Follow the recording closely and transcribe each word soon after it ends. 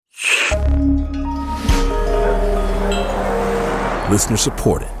Listener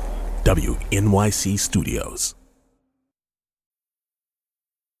supported. WNYC Studios.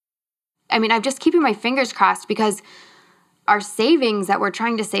 I mean, I'm just keeping my fingers crossed because our savings that we're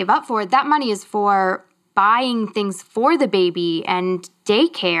trying to save up for, that money is for buying things for the baby and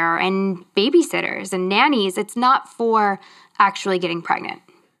daycare and babysitters and nannies. It's not for actually getting pregnant.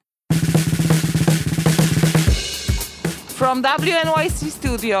 From WNYC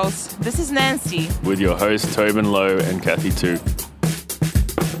Studios, this is Nancy. With your hosts Tobin Lowe and Kathy Tu.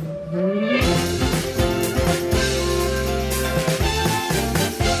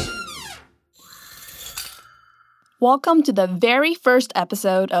 Welcome to the very first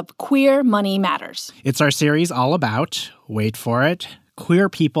episode of Queer Money Matters. It's our series all about, wait for it, queer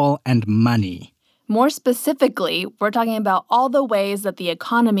people and money. More specifically, we're talking about all the ways that the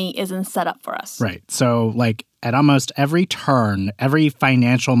economy isn't set up for us. Right. So, at almost every turn, every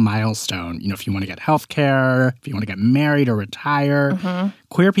financial milestone, if you want to get health care, if you want to get married or retire,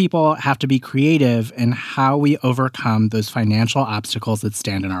 queer people have to be creative in how we overcome those financial obstacles that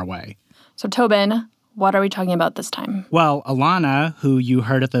stand in our way. So, Tobin, what are we talking about this time? Well, Alana, who you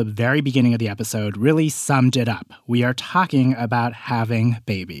heard at the very beginning of the episode, really summed it up. We are talking about having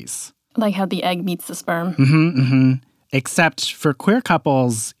babies. Like how the egg meets the sperm. Except for queer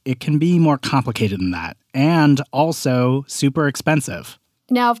couples, it can be more complicated than that, and also super expensive.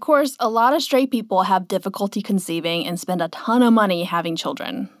 Now, of course, a lot of straight people have difficulty conceiving and spend a ton of money having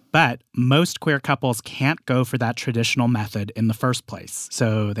children. But most queer couples can't go for that traditional method in the first place.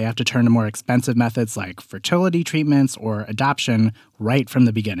 So they have to turn to more expensive methods like fertility treatments or adoption right from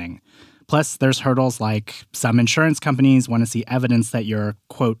the beginning. Plus, there's hurdles like some insurance companies want to see evidence that you're,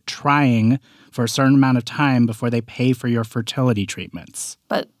 quote, trying for a certain amount of time before they pay for your fertility treatments.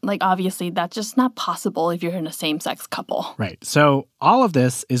 But, obviously, that's just not possible if you're in a same-sex couple. Right. So all of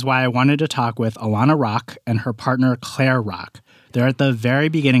this is why I wanted to talk with Alana Rock and her partner, Claire Rock. They're at the very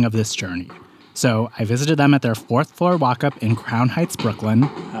beginning of this journey. So I visited them at their 4th floor walk-up in Crown Heights, Brooklyn.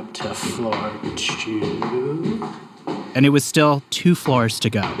 Up to floor 2. And it was still 2 floors to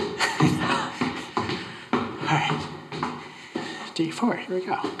go. All right. D4, here we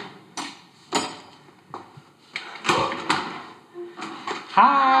go.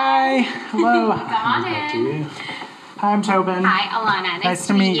 Hi. Hello. Come on in. Hi, I'm Tobin. Hi, Alana. Nice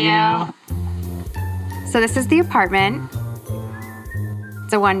to meet you. So this is the apartment.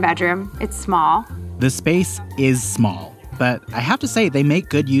 It's a 1-bedroom. It's small. The space is small, but I have to say they make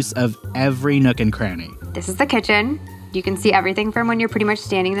good use of every nook and cranny. This is the kitchen. You can see everything from when you're pretty much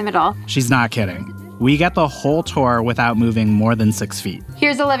standing in the middle. She's not kidding. We get the whole tour without moving more than 6 feet.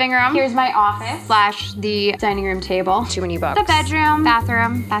 Here's the living room. Here's my office / the dining room table. Too many books. The bedroom,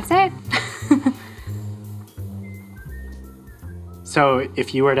 bathroom. That's it. So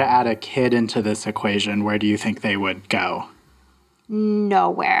if you were to add a kid into this equation, where do you think they would go?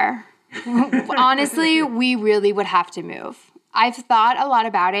 Nowhere. Honestly, we really would have to move. I've thought a lot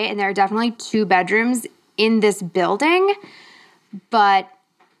about it, and there are definitely 2 bedrooms in this building, but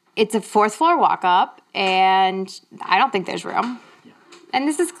it's a 4th floor walk-up, and I don't think there's room. And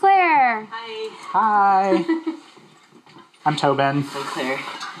this is Claire. Hi. I'm Tobin. Hi, Claire.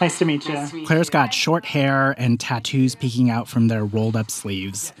 Nice to meet you. Claire's got short hair and tattoos peeking out from their rolled-up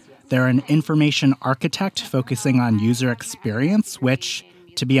sleeves. They're an information architect focusing on user experience, which,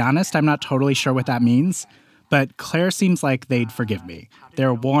 to be honest, I'm not totally sure what that means. But Claire seems like they'd forgive me.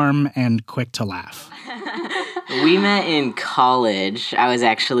 They're warm and quick to laugh. We met in college. I was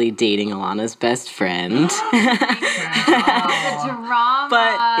actually dating Alana's best friend. The drama.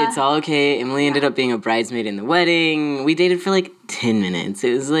 But it's all okay. Emily ended up being a bridesmaid in the wedding. We dated for 10 minutes.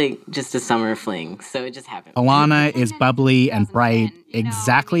 It was just a summer fling, so it just happened. Alana is bubbly and bright,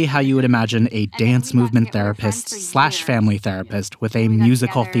 exactly how you would imagine a dance movement therapist / family therapist with a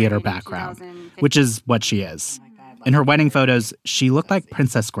musical theater background, which is what she is. In her wedding photos, she looked like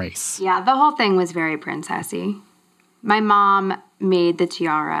Princess Grace. Yeah, the whole thing was very princessy. My mom made the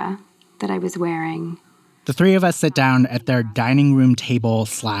tiara that I was wearing. The 3 of us sit down at their dining room table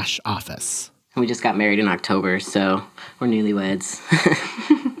 / office. We just got married in October, so we're newlyweds.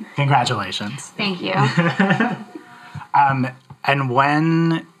 Congratulations. Thank you. And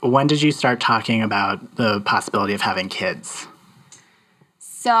when did you start talking about the possibility of having kids?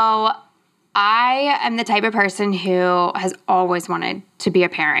 So I am the type of person who has always wanted to be a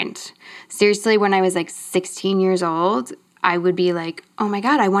parent. Seriously, when I was 16 years old, I would be like, oh my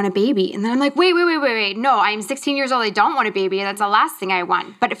God, I want a baby. And then I'm like, wait. No, I'm 16 years old. I don't want a baby. That's the last thing I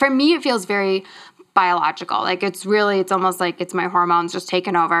want. But for me, it feels very biological. It's almost like it's my hormones just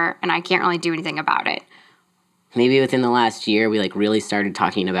taking over and I can't really do anything about it. maybe within the last year, we like really started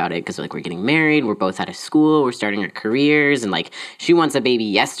talking about it because like we're getting married, we're both out of school, we're starting our careers, and like she wants a baby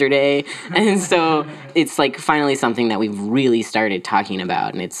yesterday. And so it's like finally something that we've really started talking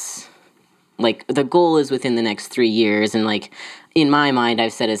about. And it's like the goal is within the next 3 years. And like in my mind,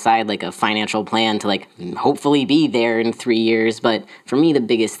 I've set aside like a financial plan to like hopefully be there in 3 years. But for me, the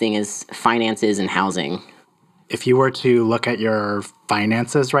biggest thing is finances and housing. If you were to look at your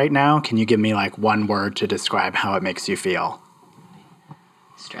finances right now, can you give me like one word to describe how it makes you feel?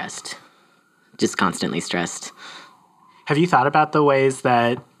 Stressed. Just constantly stressed. Have you thought about the ways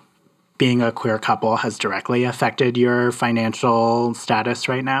that being a queer couple has directly affected your financial status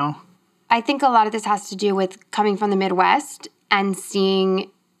right now? I think a lot of this has to do with coming from the Midwest and seeing,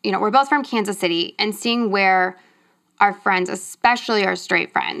 we're both from Kansas City, and seeing where our friends, especially our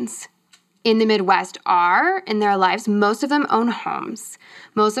straight friends, in the Midwest are in their lives. Most of them own homes.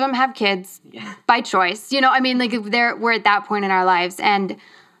 Most of them have kids by choice. We're at that point in our lives. And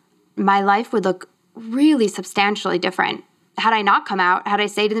my life would look really substantially different had I not come out, had I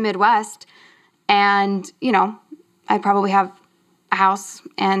stayed in the Midwest. And, I'd probably have a house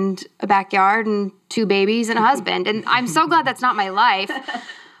and a backyard and 2 babies and a husband. And I'm so glad that's not my life.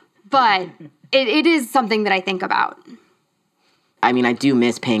 But it is something that I think about. I mean, I do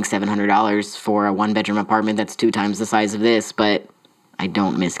miss paying $700 for a 1-bedroom apartment that's 2 times the size of this, but I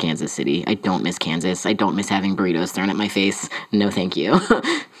don't miss Kansas City. I don't miss Kansas. I don't miss having burritos thrown at my face. No, thank you.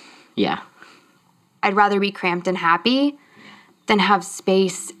 Yeah. I'd rather be cramped and happy than have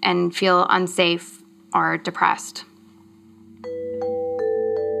space and feel unsafe or depressed.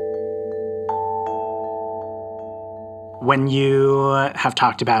 When you have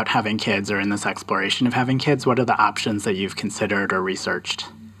talked about having kids or in this exploration of having kids, what are the options that you've considered or researched?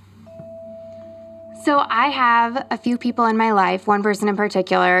 So I have a few people in my life, one person in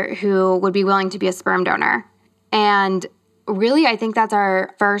particular, who would be willing to be a sperm donor. And really, I think that's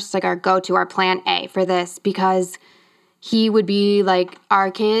our first, our go-to, our plan A for this, because he would be like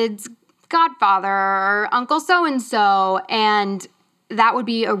our kid's godfather or uncle so-and-so. And that would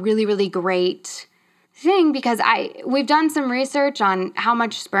be a really, really great thing, because we've done some research on how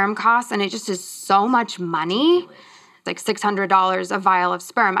much sperm costs, and it just is so much money. It's like $600 a vial of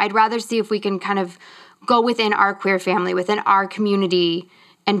sperm. I'd rather see if we can kind of go within our queer family, within our community,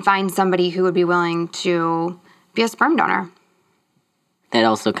 and find somebody who would be willing to be a sperm donor. That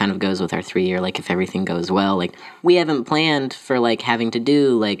also kind of goes with our 3-year, if everything goes well. We haven't planned for, having to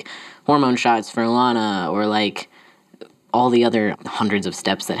do, hormone shots for Lana or, all the other hundreds of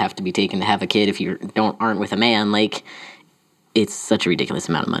steps that have to be taken to have a kid if you aren't with a man. It's such a ridiculous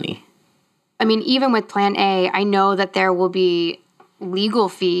amount of money. I mean, even with Plan A, I know that there will be legal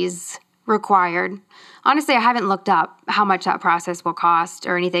fees required. Honestly, I haven't looked up how much that process will cost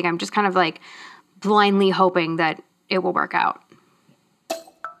or anything. I'm just kind of blindly hoping that it will work out.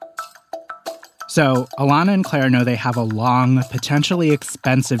 So Alana and Claire know they have a long, potentially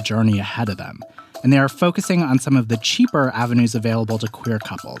expensive journey ahead of them, and they are focusing on some of the cheaper avenues available to queer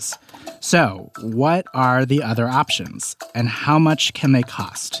couples. So what are the other options, and how much can they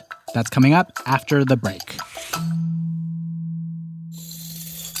cost? That's coming up after the break.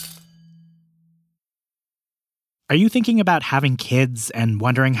 Are you thinking about having kids and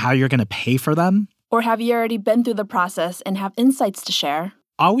wondering how you're going to pay for them? Or have you already been through the process and have insights to share?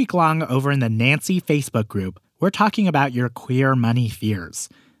 All week long over in the Nancy Facebook group, we're talking about your queer money fears.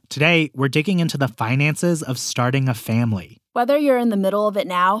 Today, we're digging into the finances of starting a family. Whether you're in the middle of it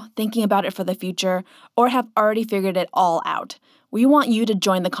now, thinking about it for the future, or have already figured it all out, we want you to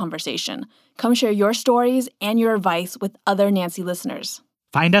join the conversation. Come share your stories and your advice with other Nancy listeners.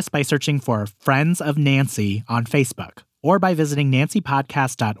 Find us by searching for Friends of Nancy on Facebook or by visiting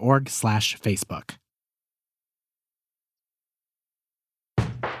nancypodcast.org/Facebook.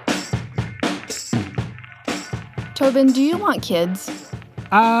 Tobin, do you want kids?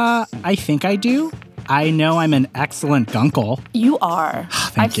 I think I do. I know I'm an excellent gunkle. You are.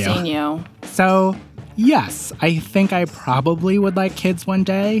 Thank you. I've seen you. So, yes, I think I probably would like kids one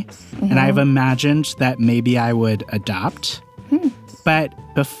day. And I've imagined that maybe I would adopt. But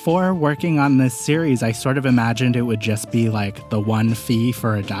before working on this series, I sort of imagined it would just be the one fee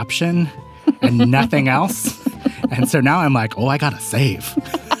for adoption and nothing else. And so now I'm like, I gotta save.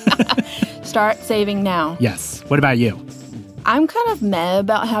 Start saving now. Yes. What about you? I'm kind of meh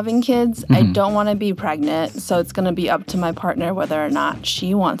about having kids. I don't want to be pregnant, so it's going to be up to my partner whether or not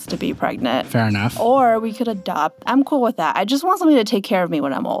she wants to be pregnant. Fair enough. Or we could adopt. I'm cool with that. I just want somebody to take care of me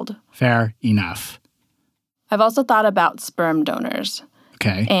when I'm old. Fair enough. I've also thought about sperm donors.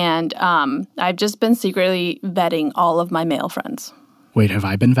 Okay. And I've just been secretly vetting all of my male friends. Wait, have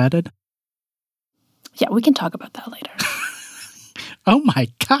I been vetted? Yeah, we can talk about that later. Oh my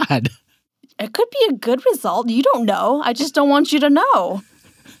God. It could be a good result. You don't know. I just don't want you to know.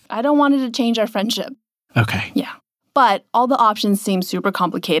 I don't want it to change our friendship. Okay. Yeah. But all the options seem super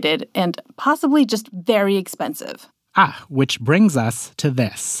complicated and possibly just very expensive. Which brings us to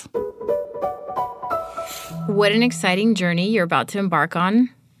this. What an exciting journey you're about to embark on.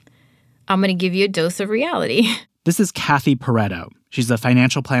 I'm going to give you a dose of reality. This is Kathy Pareto. She's a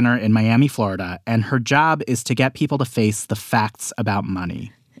financial planner in Miami, Florida, and her job is to get people to face the facts about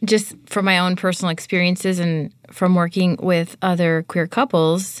money. Just from my own personal experiences and from working with other queer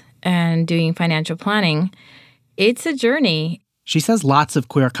couples and doing financial planning, it's a journey. She says lots of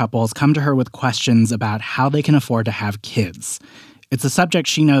queer couples come to her with questions about how they can afford to have kids. It's a subject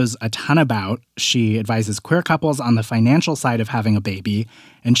she knows a ton about. She advises queer couples on the financial side of having a baby,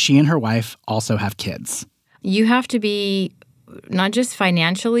 and she and her wife also have kids. You have to be not just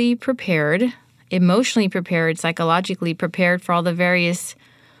financially prepared, emotionally prepared, psychologically prepared for all the various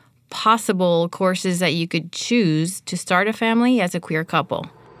possible courses that you could choose to start a family as a queer couple.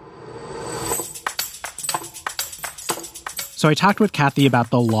 So I talked with Kathy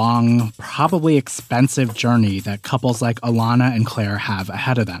about the long, probably expensive journey that couples like Alana and Claire have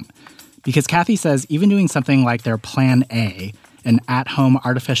ahead of them. Because Kathy says even doing something like their Plan A, an at-home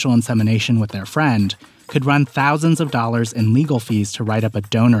artificial insemination with their friend, could run thousands of dollars in legal fees to write up a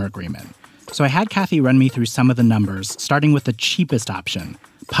donor agreement. So I had Kathy run me through some of the numbers, starting with the cheapest option,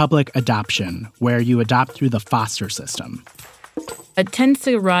 public adoption, where you adopt through the foster system. It tends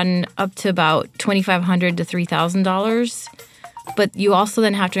to run up to about $2,500 to $3,000. But you also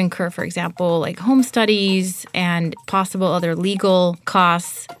then have to incur, for example, like home studies and possible other legal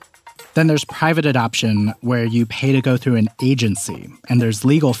costs. Then there's private adoption, where you pay to go through an agency, and there's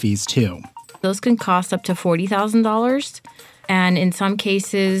legal fees too. Those can cost up to $40,000. And in some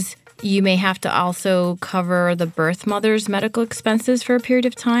cases, you may have to also cover the birth mother's medical expenses for a period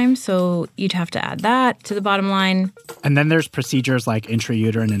of time. So you'd have to add that to the bottom line. And then there's procedures like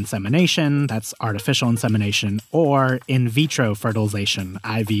intrauterine insemination, that's artificial insemination, or in vitro fertilization,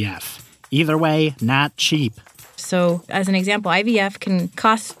 IVF. Either way, not cheap. So as an example, IVF can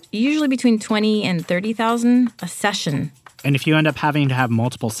cost usually between $20,000 and $30,000 a session. And if you end up having to have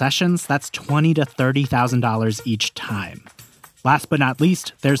multiple sessions, that's $20,000 to $30,000 each time. Last but not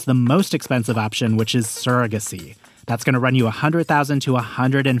least, there's the most expensive option, which is surrogacy. That's going to run you $100,000 to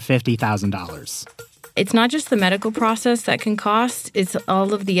 $150,000. It's not just the medical process that can cost, it's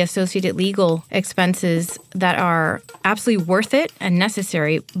all of the associated legal expenses that are absolutely worth it and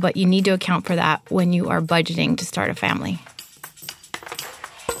necessary, but you need to account for that when you are budgeting to start a family.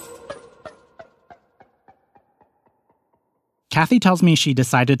 Kathy tells me she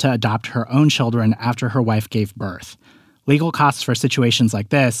decided to adopt her own children after her wife gave birth. Legal costs for situations like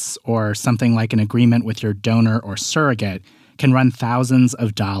this, or something like an agreement with your donor or surrogate, can run thousands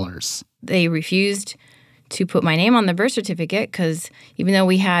of dollars. They refused to put my name on the birth certificate because even though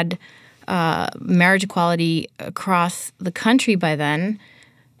we had marriage equality across the country by then,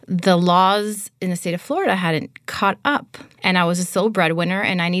 the laws in the state of Florida hadn't caught up. And I was a sole breadwinner,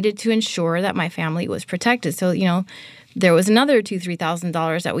 and I needed to ensure that my family was protected. So, there was another $2,000,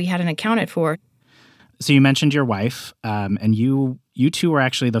 $3,000 that we hadn't accounted for. So you mentioned your wife, and you two were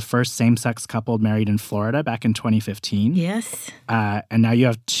actually the first same-sex couple married in Florida back in 2015. Yes. And now you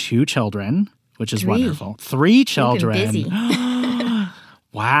have 2 children, which is 3. Wonderful. 3 children. Busy.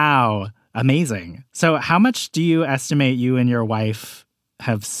 Wow. Amazing. So how much do you estimate you and your wife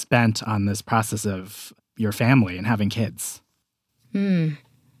have spent on this process of your family and having kids?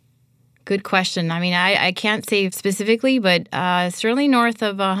 Good question. I mean, I can't say specifically, but certainly north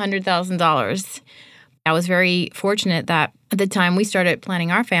of $100,000. I was very fortunate that at the time we started planning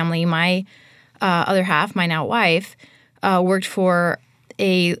our family, my other half, my now wife, worked for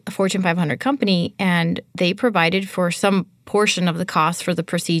a Fortune 500 company, and they provided for some portion of the cost for the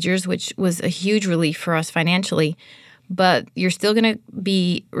procedures, which was a huge relief for us financially. But you're still going to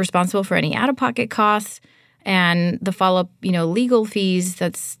be responsible for any out-of-pocket costs and the follow-up, legal fees.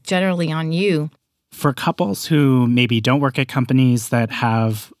 That's generally on you. For couples who maybe don't work at companies that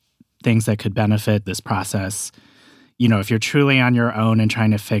have things that could benefit this process, if you're truly on your own and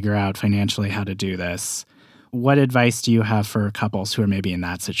trying to figure out financially how to do this, what advice do you have for couples who are maybe in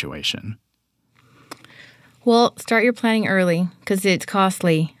that situation? Well, start your planning early because it's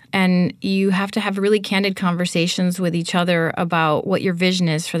costly. And you have to have really candid conversations with each other about what your vision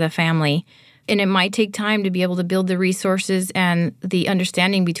is for the family. And it might take time to be able to build the resources and the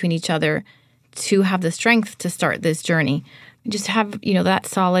understanding between each other to have the strength to start this journey. Just have, that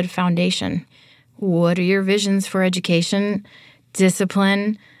solid foundation. What are your visions for education,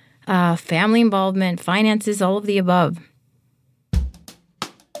 discipline, family involvement, finances, all of the above.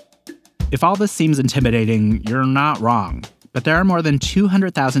 If all this seems intimidating, you're not wrong. But there are more than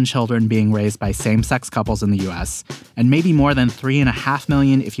 200,000 children being raised by same-sex couples in the U.S., and maybe more than 3.5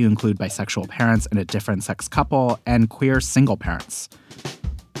 million if you include bisexual parents in a different-sex couple and queer single parents.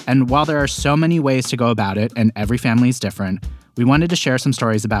 And while there are so many ways to go about it, and every family is different, we wanted to share some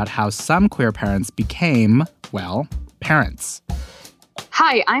stories about how some queer parents became, well, parents.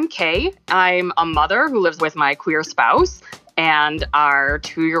 Hi, I'm Kay. I'm a mother who lives with my queer spouse and our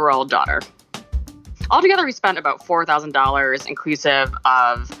 2-year-old daughter. Altogether, we spent about $4,000 inclusive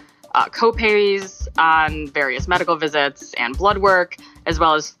of co-pays on various medical visits and blood work, as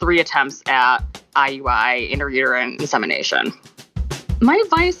well as 3 attempts at IUI, intrauterine insemination. My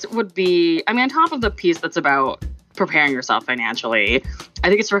advice would be, on top of the piece that's about preparing yourself financially, I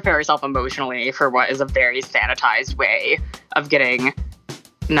think it's to prepare yourself emotionally for what is a very sanitized way of getting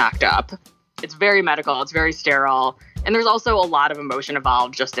knocked up. It's very medical, it's very sterile, and there's also a lot of emotion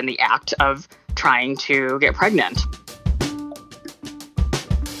involved just in the act of trying to get pregnant.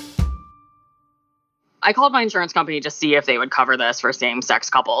 I called my insurance company to see if they would cover this for same-sex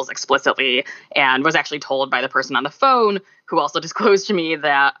couples explicitly, and was actually told by the person on the phone, who also disclosed to me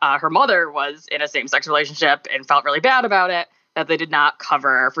that her mother was in a same-sex relationship and felt really bad about it, that they did not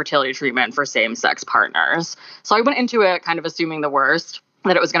cover fertility treatment for same-sex partners. So I went into it kind of assuming the worst,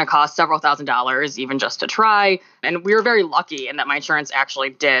 that it was going to cost several $1,000s even just to try. And we were very lucky in that my insurance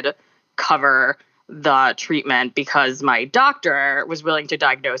actually did cover the treatment because my doctor was willing to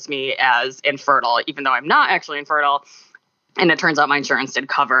diagnose me as infertile, even though I'm not actually infertile. And it turns out my insurance did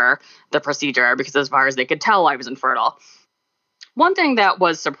cover the procedure because as far as they could tell, I was infertile. One thing that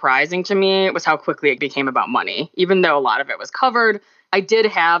was surprising to me was how quickly it became about money. Even though a lot of it was covered, I did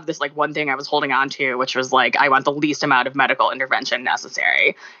have this one thing I was holding on to, which was I want the least amount of medical intervention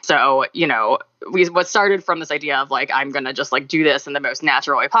necessary. So, what started from this idea of I'm going to just do this in the most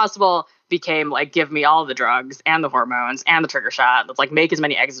natural way possible became give me all the drugs and the hormones and the trigger shot. Let's make as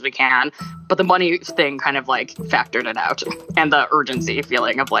many eggs as we can. But the money thing kind of factored it out, and the urgency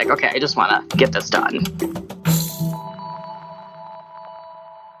feeling of okay, I just want to get this done.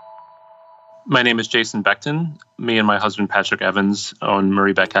 My name is Jason Beckton. Me and my husband, Patrick Evans, own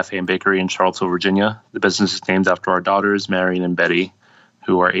Marie Beck Cafe and Bakery in Charlottesville, Virginia. The business is named after our daughters, Marion and Betty,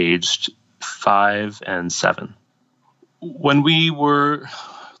 who are aged 5 and 7. When we were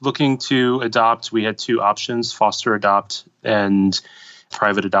looking to adopt, we had 2 options, foster adopt and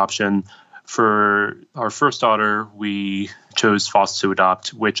private adoption. For our first daughter, we chose foster adopt,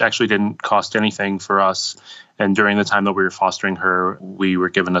 which actually didn't cost anything for us. And during the time that we were fostering her, we were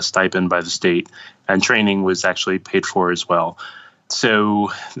given a stipend by the state, and training was actually paid for as well. So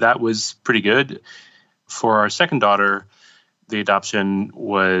that was pretty good. For our second daughter, the adoption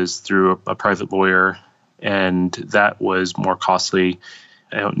was through a private lawyer, and that was more costly.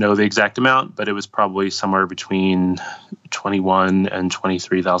 I don't know the exact amount, but it was probably somewhere between $21,000 and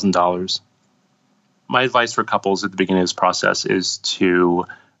 $23,000. My advice for couples at the beginning of this process is to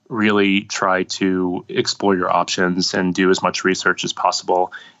really try to explore your options and do as much research as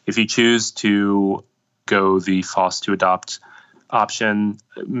possible. If you choose to go the foster to adopt option,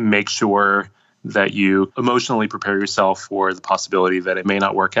 make sure that you emotionally prepare yourself for the possibility that it may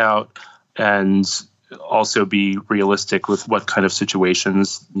not work out, and also be realistic with what kind of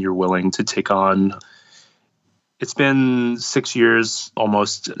situations you're willing to take on. It's been 6 years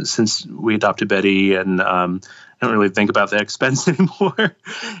almost since we adopted Betty, and I don't really think about that expense anymore.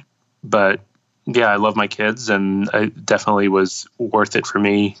 But yeah, I love my kids, and it definitely was worth it for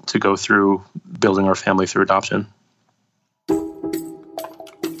me to go through building our family through adoption.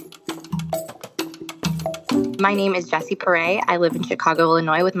 My name is Jessie Perret. I live in Chicago,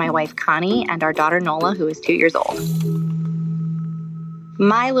 Illinois with my wife Connie and our daughter Nola, who is 2 years old.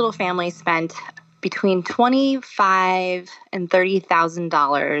 My little family spent between $25,000 and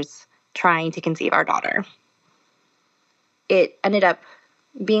 $30,000 trying to conceive our daughter. It ended up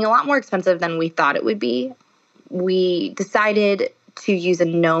being a lot more expensive than we thought it would be. We decided to use a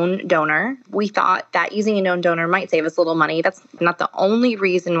known donor. We thought that using a known donor might save us a little money. That's not the only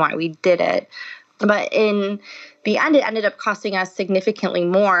reason why we did it. But in the end, it ended up costing us significantly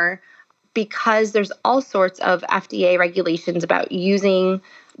more because there's all sorts of FDA regulations about using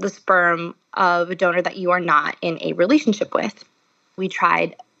the sperm of a donor that you are not in a relationship with. We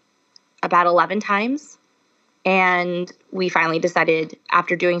tried about 11 times, and we finally decided,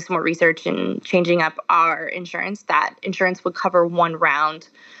 after doing some more research and changing up our insurance, that insurance would cover one round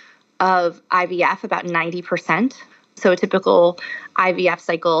of IVF, about 90%. So a typical IVF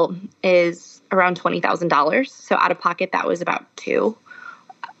cycle is around $20,000. So out of pocket, that was about $2,000.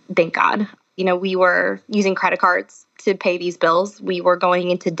 thank God. You know, we were using credit cards to pay these bills. We were going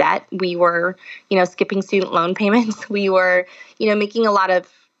into debt. We were, skipping student loan payments. We were, making a lot of,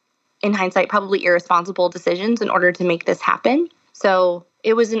 in hindsight, probably irresponsible decisions in order to make this happen. So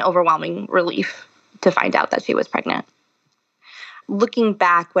it was an overwhelming relief to find out that she was pregnant. Looking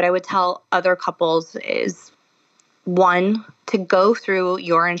back, what I would tell other couples is, one, to go through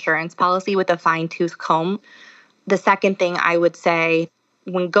your insurance policy with a fine-tooth comb. The second thing I would say,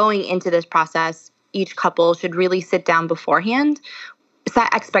 when going into this process, each couple should really sit down beforehand,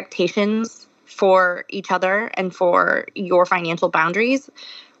 set expectations for each other and for your financial boundaries.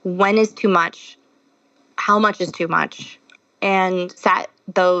 When is too much? How much is too much? And set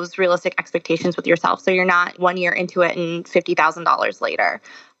those realistic expectations with yourself so you're not 1 year into it and $50,000 later.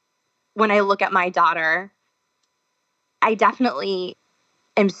 When I look at my daughter, I definitely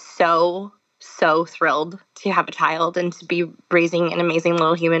am so thrilled to have a child and to be raising an amazing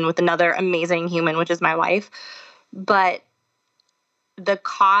little human with another amazing human, which is my wife. But the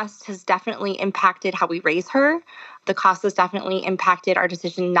cost has definitely impacted how we raise her. The cost has definitely impacted our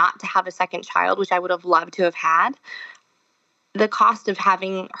decision not to have a second child, which I would have loved to have had. The cost of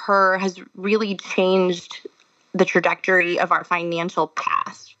having her has really changed the trajectory of our financial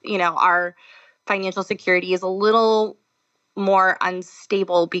path. Our financial security is a little more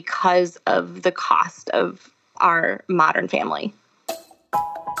unstable because of the cost of our modern family.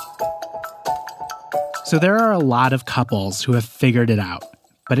 So there are a lot of couples who have figured it out,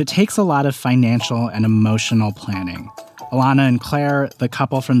 but it takes a lot of financial and emotional planning. Alana and Claire, the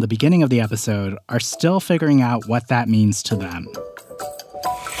couple from the beginning of the episode, are still figuring out what that means to them.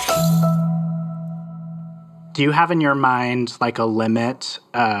 Do you have in your mind like a limit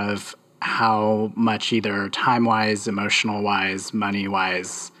of how much, either time-wise, emotional-wise,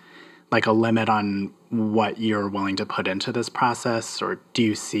 money-wise, like a limit on what you're willing to put into this process? Or do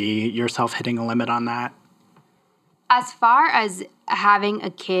you see yourself hitting a limit on that? As far as having a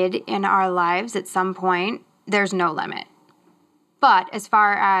kid in our lives at some point, there's no limit. But as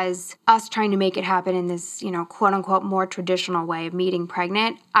far as us trying to make it happen in this, quote-unquote, more traditional way of meeting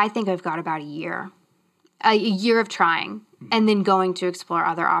pregnant, I think I've got about a year of trying and then going to explore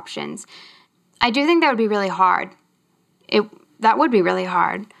other options. I do think that would be really hard. That would be really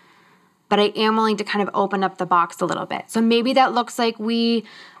hard. But I am willing to kind of open up the box a little bit. So maybe that looks like we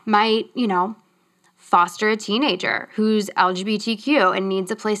might, foster a teenager who's LGBTQ and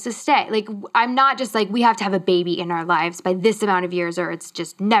needs a place to stay. Like, I'm not just like, we have to have a baby in our lives by this amount of years or it's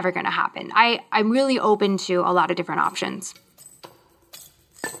just never going to happen. I'm really open to a lot of different options.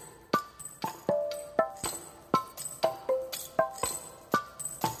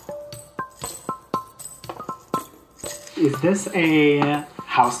 Is this a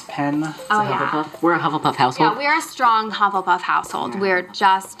house pen? Yeah. We're a Hufflepuff household. Yeah, we're a strong Hufflepuff household. Yeah. We're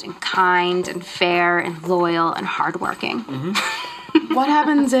just and kind and fair and loyal and hardworking. Mm-hmm. What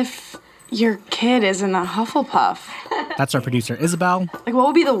happens if your kid isn't a Hufflepuff? That's our producer, Isabel. Like, what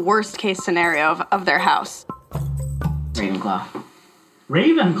would be the worst case scenario of their house? Ravenclaw.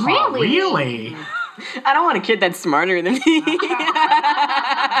 Ravenclaw? Really? I don't want a kid that's smarter than me.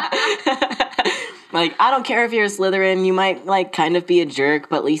 Like, I don't care if you're a Slytherin, you might, kind of be a jerk,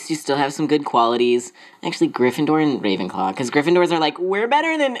 but at least you still have some good qualities. Actually, Gryffindor and Ravenclaw, because Gryffindors are like, we're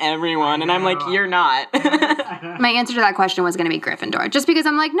better than everyone, and I'm like, you're not. My answer to that question was going to be Gryffindor, just because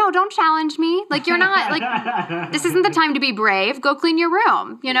I'm like, no, don't challenge me. Like, you're not, this isn't the time to be brave. Go clean your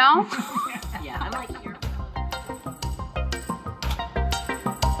room, Yeah, I'm like, you're...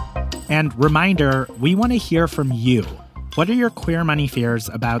 And reminder, we want to hear from you. What are your queer money fears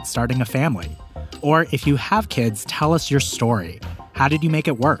about starting a family? Or if you have kids, tell us your story. How did you make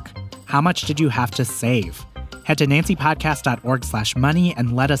it work? How much did you have to save? Head to nancypodcast.org/money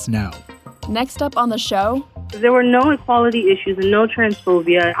and let us know. Next up on the show... If there were no equality issues and no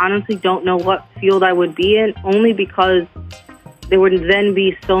transphobia, I honestly don't know what field I would be in, only because there would then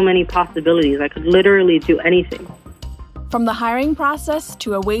be so many possibilities. I could literally do anything. From the hiring process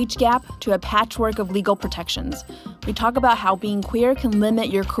to a wage gap to a patchwork of legal protections, we talk about how being queer can limit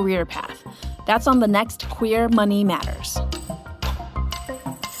your career path. That's on the next Queer Money Matters.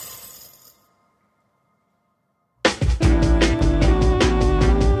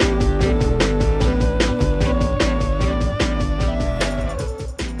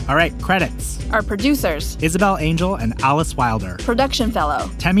 All right, credits. Our producers: Isabel Angel and Alice Wilder. Production fellow: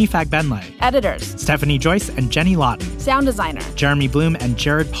 Temi Fagbenle. Editors: Stephanie Joyce and Jenny Lawton. Sound designer: Jeremy Bloom and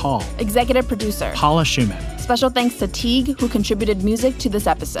Jared Paul. Executive producer: Paula Schumann. Special thanks to Teague, who contributed music to this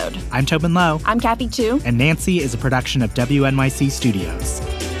episode. I'm Tobin Lowe. I'm Kathy Tu. And Nancy is a production of WNYC Studios.